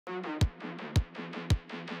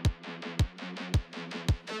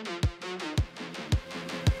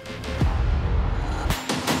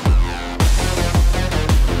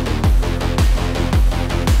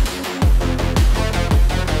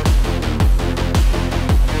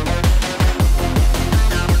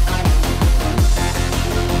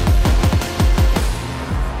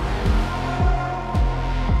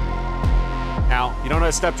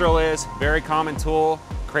a step drill is. Very common tool,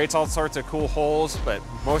 creates all sorts of cool holes, but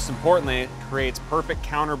most importantly, it creates perfect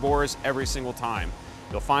counter bores every single time.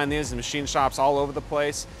 You'll find these in machine shops all over the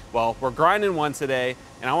place. Well, we're grinding one today,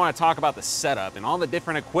 and I want to talk about the setup and all the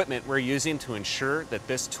different equipment we're using to ensure that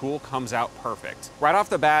this tool comes out perfect. Right off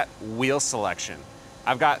the bat, wheel selection.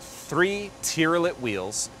 I've got 3 Tierlit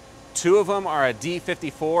wheels. 2 of them are a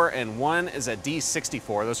D54 and 1 is a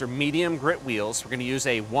D64. Those are medium grit wheels. We're going to use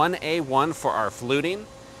a 1A1 for our fluting,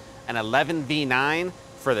 an 11V9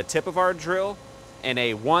 for the tip of our drill, and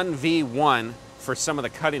a 1V1 for some of the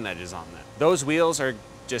cutting edges on that. Those wheels are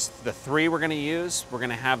just the 3 we're going to use. We're going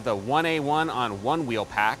to have the 1A1 on one wheel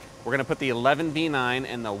pack. We're going to put the 11V9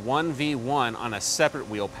 and the 1V1 on a separate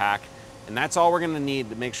wheel pack, and that's all we're going to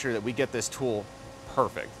need to make sure that we get this tool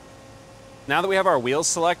perfect. Now that we have our wheels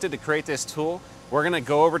selected to create this tool, we're going to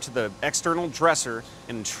go over to the external dresser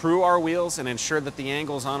and true our wheels and ensure that the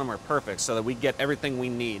angles on them are perfect so that we get everything we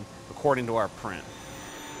need according to our print.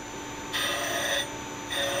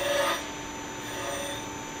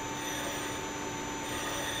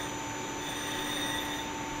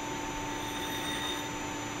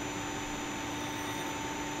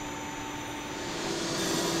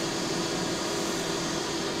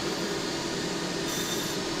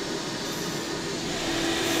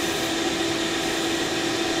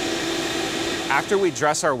 After we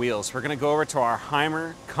dress our wheels, we're going to go over to our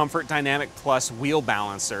Heimer Comfort Dynamic Plus wheel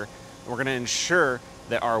balancer, and we're going to ensure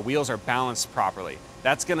that our wheels are balanced properly.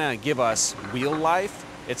 That's going to give us wheel life,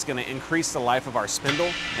 it's going to increase the life of our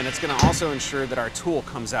spindle, and it's going to also ensure that our tool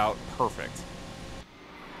comes out perfect.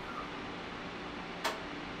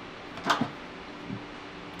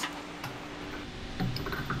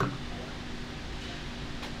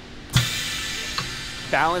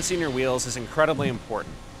 Balancing your wheels is incredibly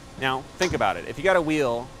important. Now, think about it. If you got a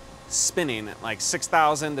wheel spinning at like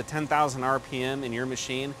 6,000 to 10,000 RPM in your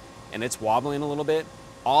machine and it's wobbling a little bit,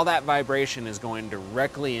 all that vibration is going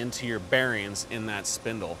directly into your bearings in that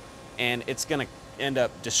spindle, and it's going to end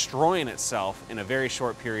up destroying itself in a very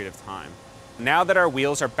short period of time. Now that our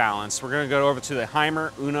wheels are balanced, we're going to go over to the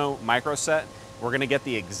Heimer Uno microset. We're going to get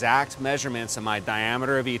the exact measurements of my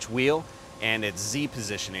diameter of each wheel and its Z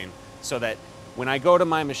positioning so that when I go to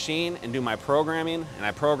my machine and do my programming and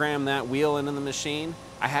I program that wheel into the machine,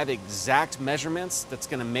 I have exact measurements that's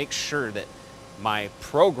going to make sure that my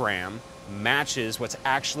program matches what's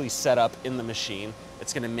actually set up in the machine.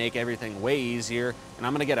 It's going to make everything way easier, and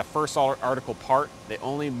I'm going to get a first article part that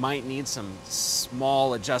only might need some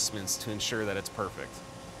small adjustments to ensure that it's perfect.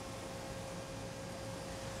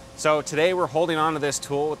 So today we're holding on to this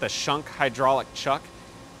tool with a shunt hydraulic chuck,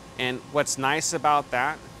 and what's nice about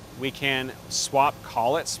that, we can swap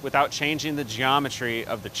collets without changing the geometry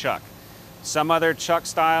of the chuck. Some other chuck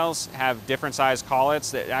styles have different size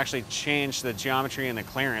collets that actually change the geometry and the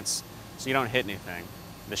clearance so you don't hit anything.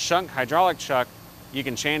 The shunt hydraulic chuck, you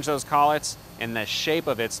can change those collets and the shape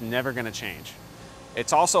of it's never going to change.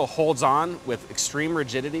 It also holds on with extreme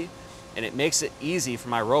rigidity, and it makes it easy for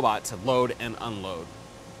my robot to load and unload.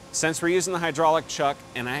 Since we're using the hydraulic chuck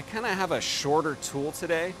and I kind of have a shorter tool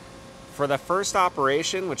today, for the first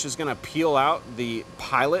operation, which is going to peel out the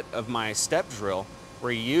pilot of my step drill,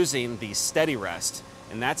 we're using the steady rest.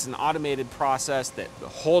 And that's an automated process that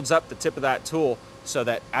holds up the tip of that tool so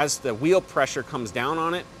that as the wheel pressure comes down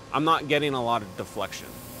on it, I'm not getting a lot of deflection.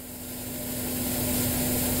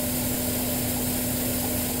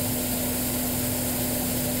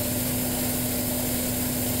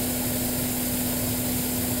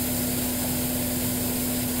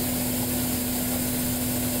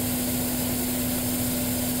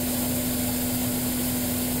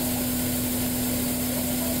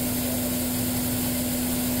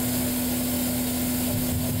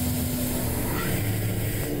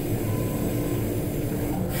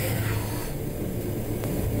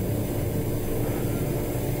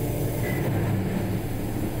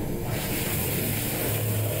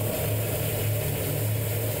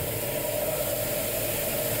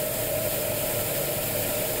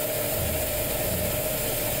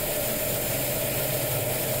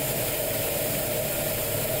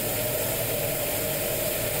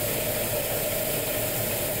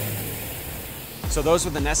 So those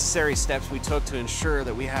were the necessary steps we took to ensure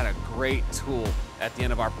that we had a great tool at the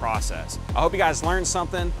end of our process. I hope you guys learned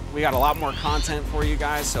something. We got a lot more content for you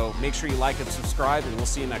guys, so make sure you like and subscribe, and we'll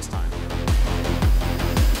see you next time.